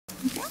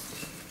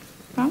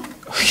Huh?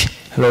 Okay.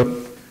 Hello?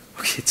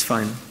 Okay, it's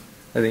fine,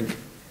 I think.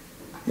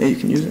 Yeah, you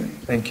can use it.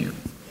 Thank you.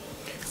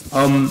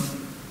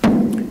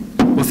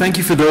 Well, thank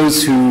you for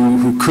those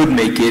who could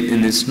make it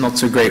in this not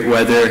so great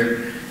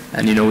weather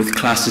and, you know, with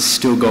classes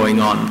still going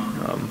on.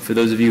 For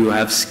those of you who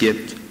have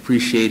skipped,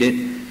 appreciate it.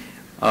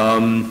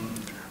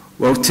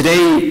 Well,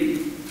 today,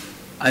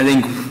 I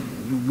think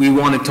we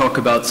want to talk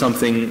about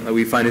something that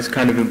we find is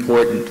kind of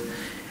important.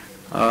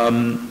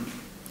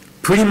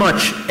 Pretty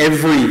much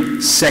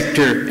every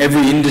sector,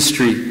 every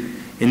industry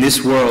in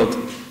this world,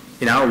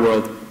 in our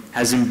world,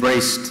 has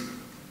embraced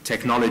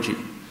technology.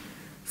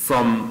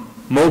 From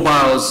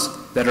mobiles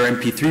that are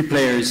MP3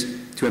 players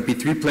to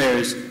MP3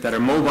 players that are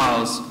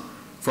mobiles,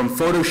 from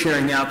photo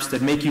sharing apps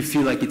that make you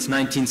feel like it's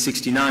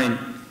 1969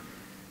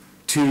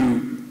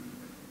 to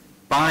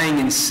buying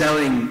and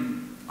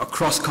selling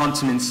across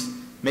continents,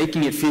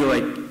 making it feel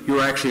like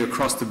you're actually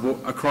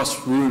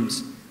across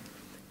rooms.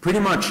 Pretty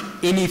much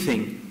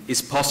anything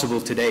is possible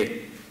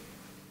today.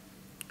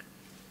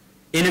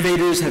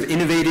 Innovators have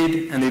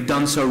innovated, and they've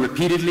done so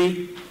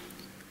repeatedly,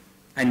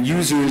 and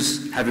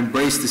users have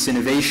embraced this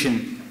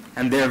innovation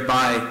and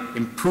thereby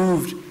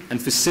improved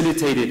and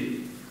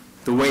facilitated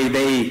the way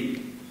they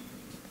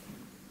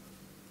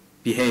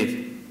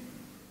behave.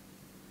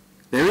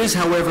 There is,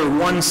 however,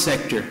 one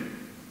sector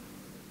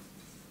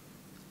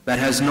that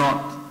has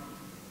not,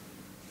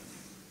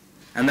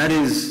 and that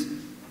is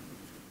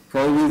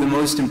probably the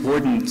most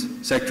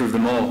important sector of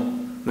them all,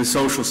 the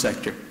social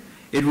sector.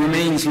 It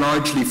remains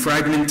largely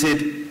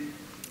fragmented,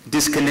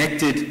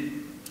 disconnected,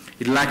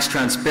 it lacks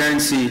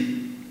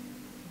transparency,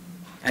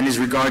 and is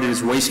regarded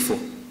as wasteful.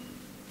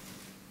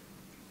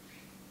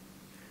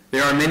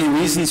 There are many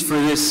reasons for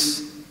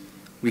this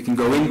we can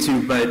go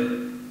into, but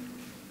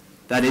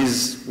that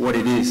is what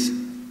it is.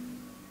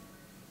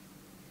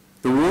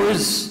 The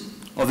wars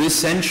of this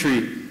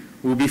century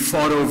will be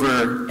fought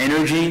over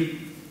energy,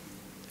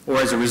 or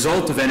as a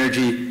result of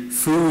energy,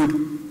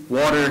 food,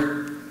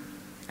 water,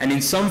 and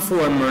in some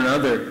form or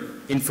another,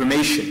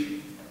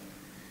 information.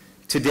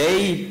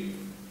 Today,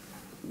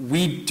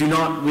 we do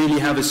not really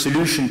have a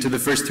solution to the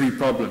first three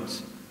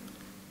problems.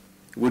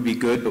 It would be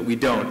good, but we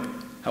don't.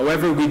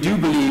 However, we do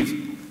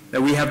believe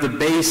that we have the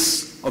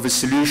base of a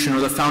solution, or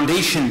the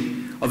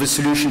foundation of a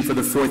solution for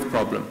the fourth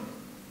problem.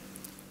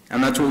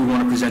 And that's what we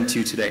want to present to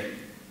you today.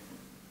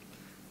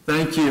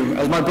 Thank you.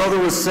 As my brother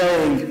was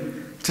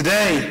saying,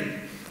 today,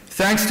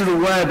 thanks to the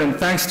web and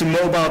thanks to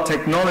mobile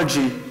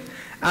technology,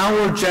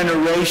 our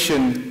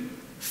generation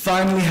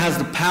finally has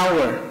the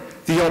power,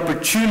 the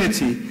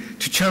opportunity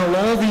to channel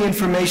all the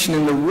information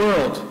in the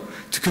world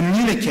to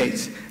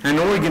communicate and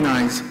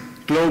organize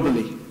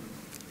globally.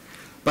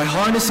 By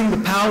harnessing the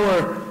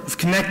power of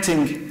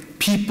connecting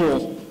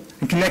people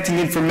and connecting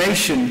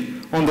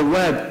information on the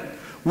web,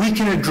 we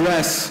can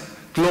address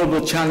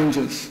global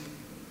challenges.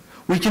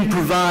 We can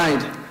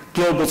provide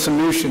global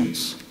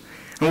solutions,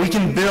 and we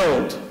can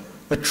build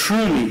a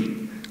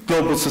truly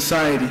global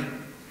society.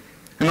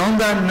 And on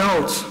that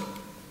note,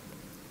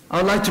 I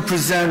would like to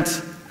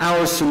present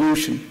our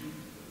solution.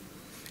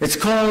 It's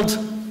called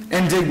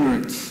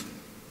Endignorance.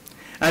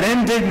 At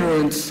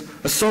Endignorance,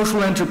 a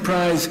social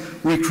enterprise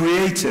we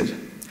created,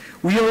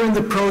 we are in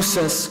the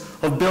process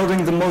of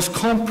building the most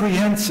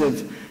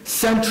comprehensive,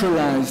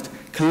 centralized,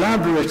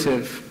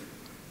 collaborative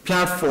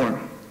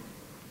platform,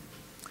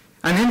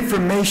 an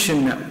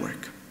information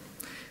network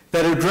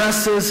that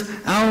addresses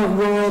our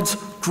world's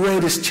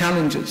greatest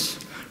challenges,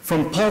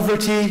 from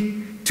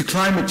poverty to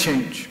climate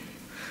change,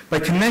 by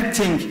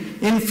connecting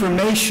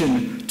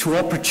information to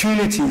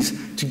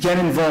opportunities to get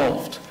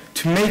involved,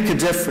 to make a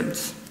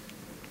difference.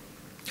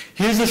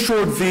 Here's a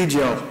short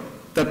video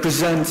that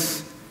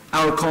presents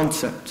our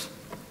concept.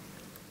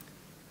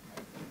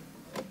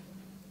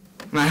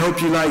 And I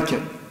hope you like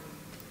it.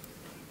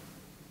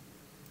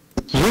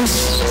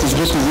 This is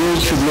what the world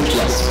should look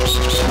like.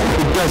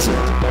 It doesn't.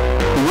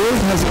 The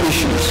world has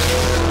issues.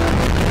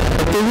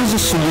 But there is a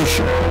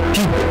solution.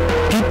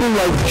 People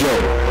like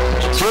Joe.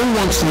 Joe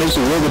wants to make the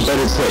world a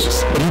better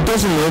place, but he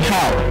doesn't know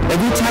how.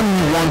 Every time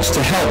he wants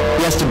to help,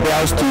 he has to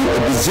browse through a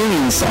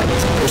bazillion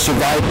sites or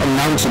survive a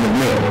mountain of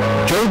mail.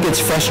 Joe gets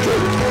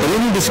frustrated, but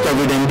then he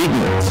discovered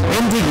Endignorance.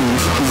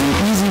 Endignorance is an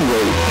easy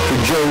way for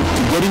Joe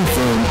to get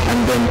informed and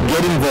then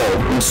get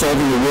involved in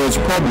solving the world's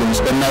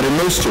problems that matter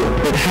most to him.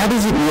 But how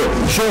does it work?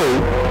 Joe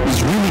is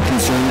really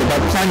concerned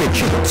about climate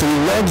change, so he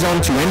logs on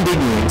to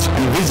Endignorance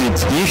and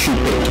visits the issue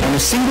page. On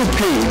a single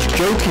page,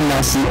 Joe can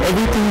now see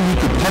everything he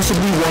could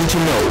possibly want to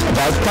know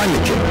about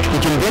climate change. He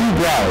can then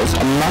browse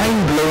a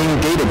mind-blowing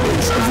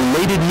database of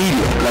related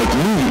media like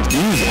movies,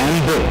 news, and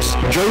books.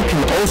 Joe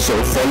can also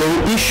follow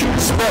issues,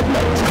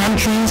 spotlights,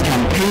 countries,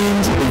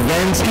 campaigns,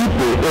 events,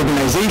 people,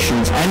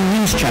 organizations, and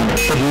news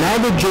channels. But now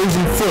that Joe's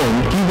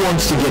informed, he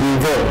wants to get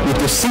involved. With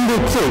a single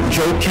click,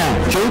 Joe can.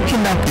 Joe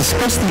can now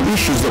discuss the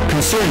issues that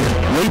concern him,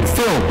 rate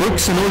film,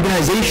 books, and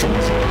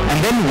organizations, and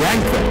then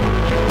rank them.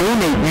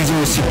 Donate using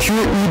a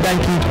secure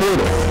e-banking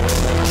portal.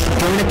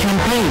 Join a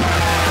campaign.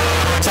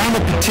 sign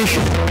a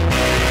petition,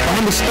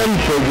 find a study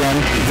program,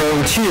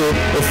 volunteer,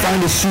 or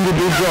find a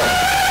suitable job.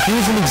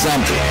 Here's an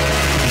example.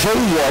 Joe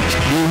watched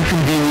the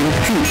inconvenient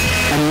coup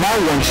and now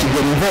wants to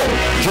get involved.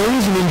 Joe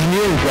is an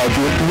engineering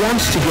graduate who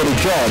wants to get a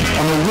job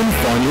on a wind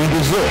farm in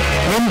Brazil.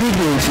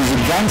 Endignorance's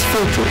advanced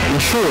filter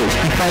ensures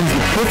he finds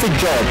the perfect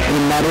job in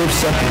a matter of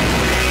seconds.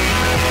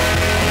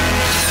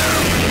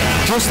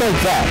 Just like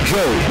that,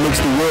 Joe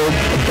makes the world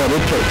a better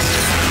place.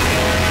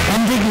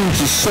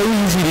 Endignorance is so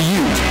easy to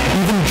use,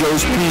 even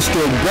Joe's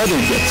prehistoric brother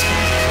gets it.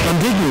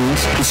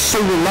 Endignorance is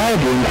so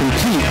reliable and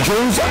complete,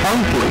 Joe's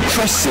uncle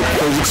trusts it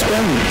for his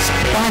experiments.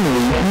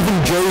 Finally,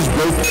 even Joe's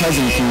broke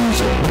cousin can use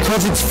it,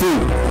 because it's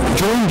free.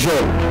 Join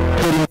Joe.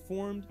 Get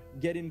informed,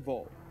 get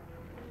involved.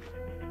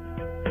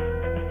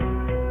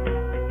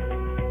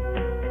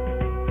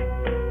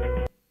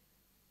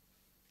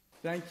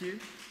 Thank you.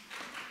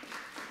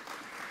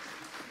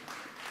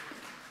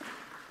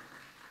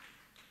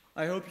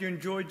 I hope you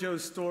enjoyed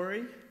Joe's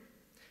story.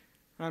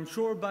 I'm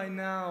sure by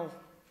now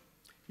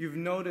you've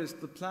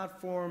noticed the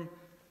platform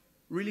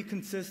really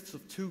consists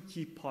of two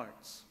key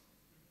parts.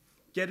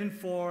 Get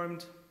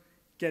informed,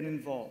 get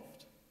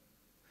involved.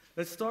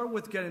 Let's start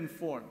with get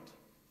informed.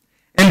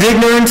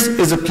 Endignorance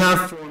is a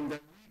platform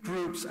that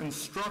regroups and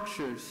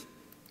structures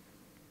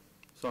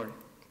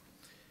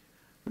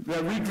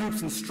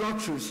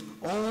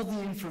all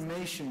the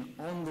information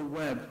on the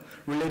web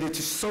related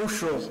to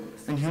social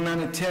and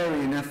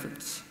humanitarian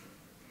efforts.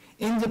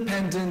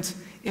 Independent,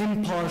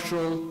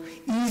 impartial,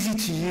 easy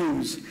to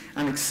use,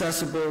 and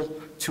accessible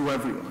to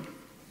everyone.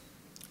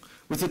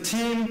 With a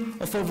team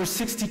of over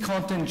 60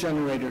 content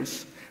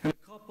generators and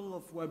a couple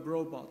of web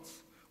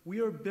robots, we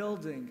are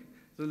building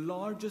the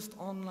largest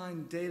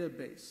online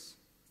database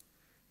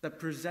that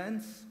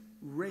presents,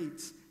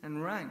 rates,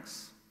 and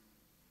ranks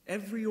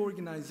every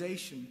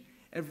organization,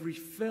 every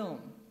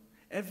film,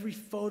 every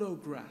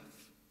photograph,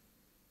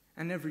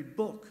 and every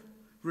book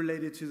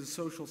related to the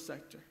social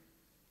sector.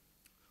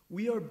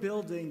 We are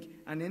building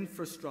an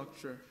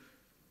infrastructure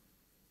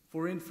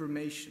for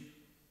information,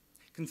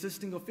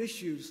 consisting of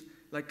issues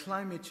like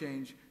climate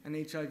change and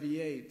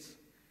HIV/AIDS,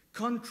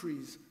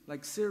 countries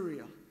like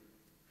Syria,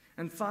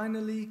 and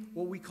finally,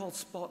 what we call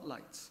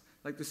spotlights,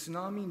 like the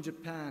tsunami in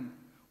Japan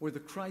or the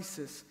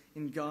crisis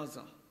in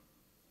Gaza.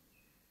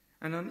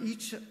 And on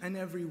each and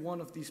every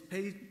one of these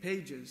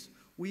pages,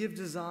 we have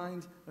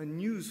designed a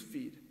news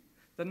feed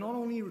that not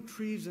only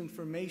retrieves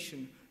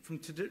information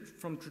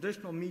from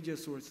traditional media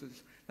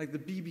sources like the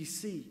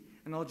BBC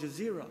and Al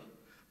Jazeera,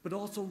 but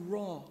also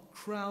raw,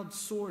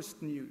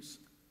 crowd-sourced news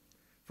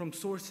from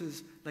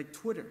sources like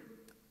Twitter.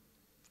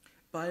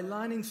 By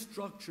aligning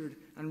structured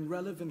and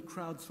relevant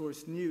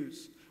crowd-sourced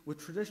news with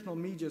traditional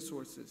media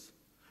sources,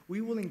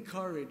 we will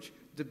encourage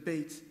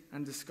debate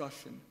and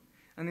discussion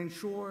and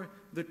ensure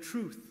the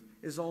truth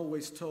is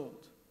always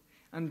told,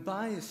 and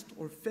biased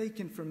or fake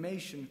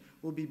information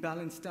will be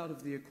balanced out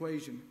of the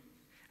equation,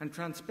 and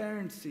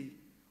transparency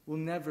will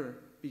never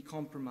be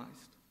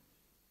compromised.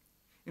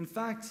 In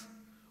fact,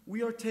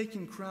 we are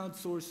taking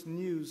crowdsourced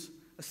news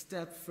a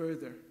step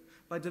further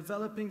by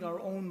developing our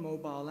own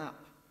mobile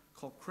app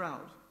called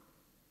Crowd.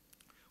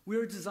 We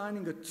are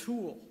designing a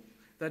tool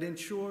that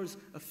ensures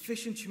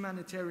efficient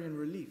humanitarian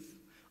relief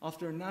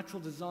after a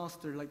natural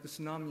disaster like the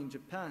tsunami in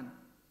Japan,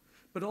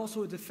 but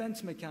also a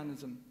defense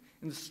mechanism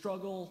in the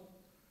struggle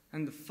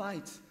and the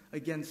fight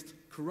against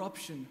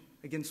corruption,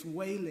 against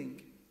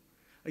whaling,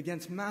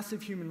 against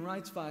massive human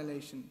rights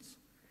violations,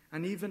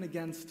 and even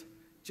against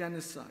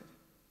genocide.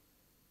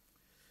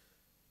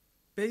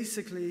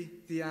 Basically,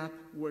 the app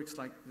works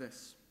like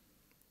this.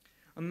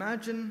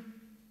 Imagine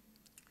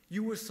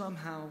you were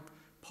somehow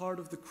part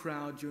of the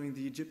crowd during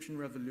the Egyptian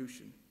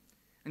Revolution,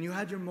 and you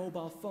had your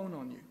mobile phone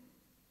on you.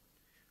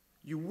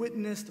 You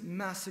witnessed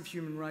massive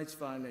human rights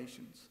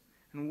violations,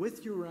 and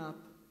with your app,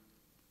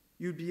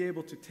 you'd be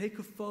able to take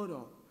a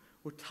photo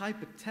or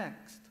type a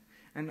text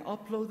and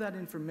upload that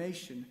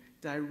information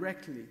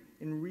directly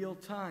in real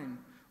time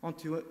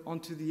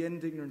onto the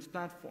Endignorance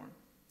platform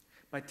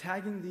by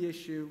tagging the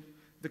issue,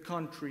 the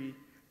country,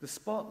 the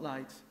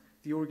spotlight,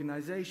 the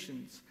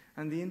organizations,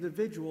 and the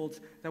individuals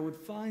that would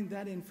find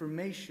that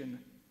information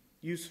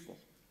useful.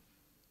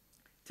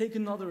 Take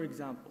another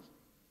example.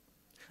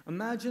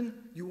 Imagine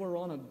you are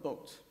on a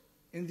boat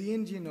in the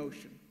Indian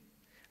Ocean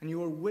and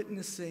you are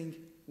witnessing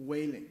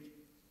whaling.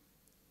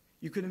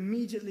 You can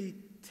immediately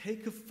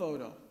take a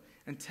photo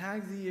and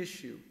tag the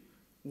issue,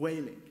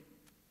 whaling.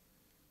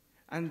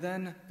 And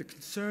then the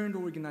concerned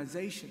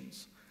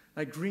organizations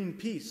like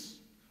Greenpeace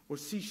or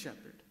Sea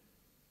Shepherd.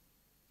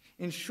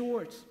 In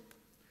short,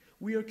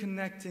 we are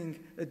connecting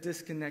a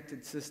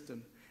disconnected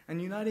system and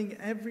uniting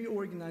every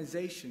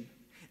organization,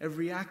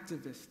 every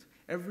activist,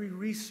 every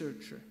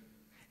researcher,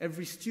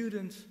 every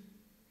student,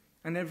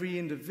 and every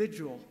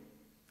individual,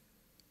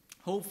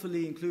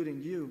 hopefully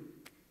including you,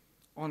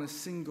 on a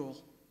single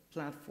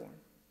platform.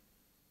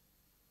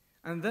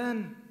 And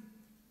then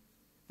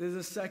there's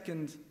a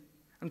second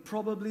and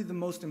probably the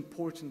most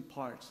important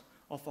part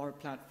of our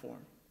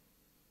platform.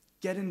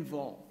 Get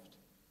involved.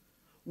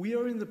 We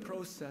are in the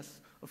process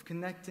of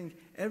connecting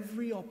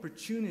every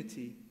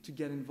opportunity to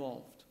get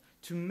involved,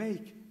 to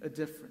make a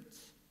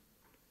difference.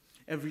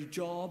 Every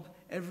job,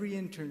 every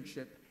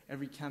internship,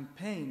 every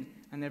campaign,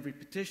 and every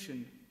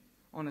petition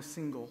on a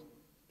single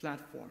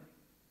platform.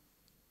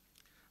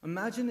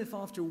 Imagine if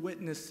after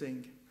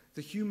witnessing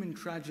the human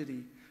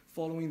tragedy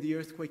following the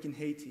earthquake in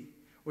Haiti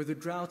or the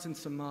drought in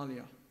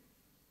Somalia,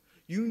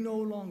 you no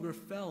longer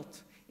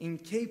felt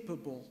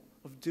incapable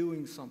of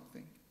doing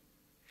something.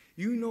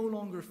 You no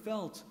longer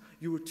felt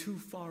you were too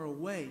far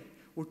away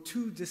or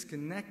too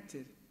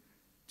disconnected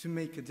to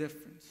make a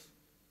difference,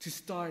 to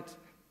start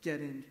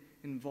getting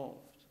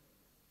involved.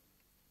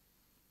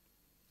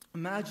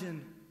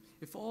 Imagine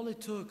if all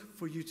it took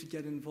for you to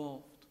get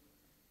involved,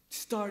 to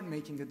start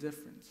making a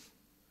difference,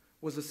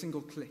 was a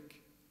single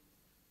click.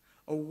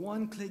 A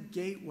one-click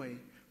gateway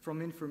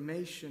from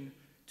information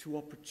to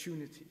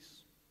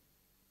opportunities.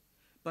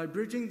 By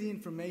bridging the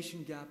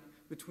information gap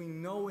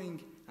between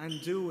knowing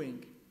and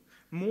doing,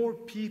 more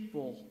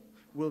people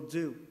will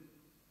do.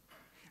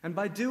 And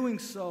by doing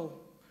so,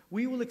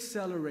 we will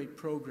accelerate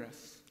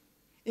progress,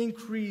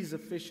 increase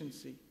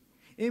efficiency,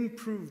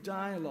 improve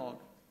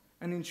dialogue,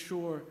 and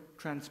ensure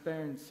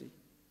transparency.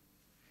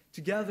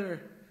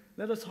 Together,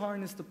 let us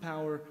harness the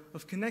power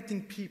of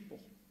connecting people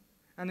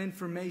and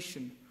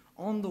information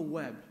on the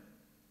web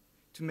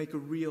to make a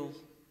real,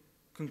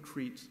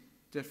 concrete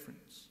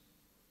difference.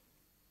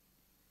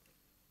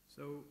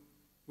 So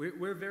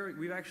we're very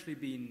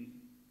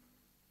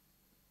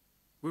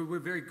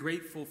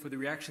grateful for the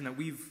reaction that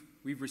we've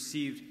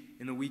received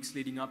in the weeks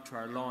leading up to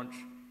our launch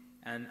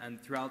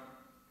and throughout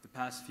the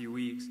past few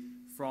weeks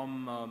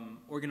from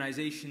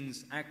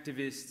organizations,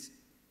 activists,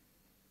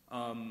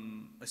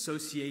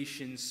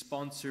 associations,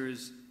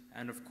 sponsors,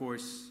 and of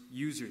course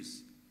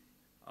users.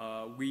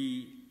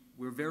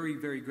 We're very,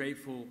 very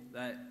grateful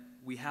that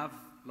we have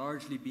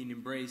largely been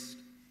embraced,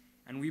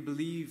 and we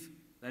believe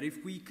that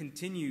if we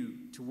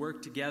continue to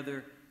work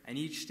together and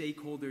each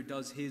stakeholder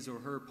does his or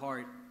her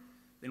part,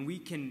 then we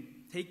can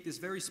take this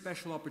very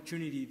special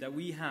opportunity that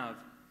we have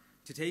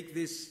to take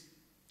this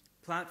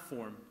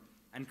platform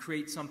and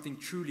create something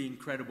truly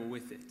incredible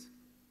with it.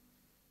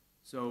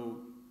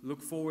 So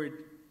look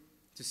forward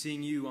to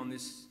seeing you on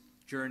this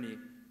journey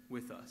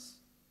with us.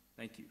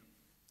 Thank you.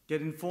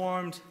 Get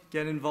informed,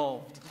 get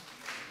involved.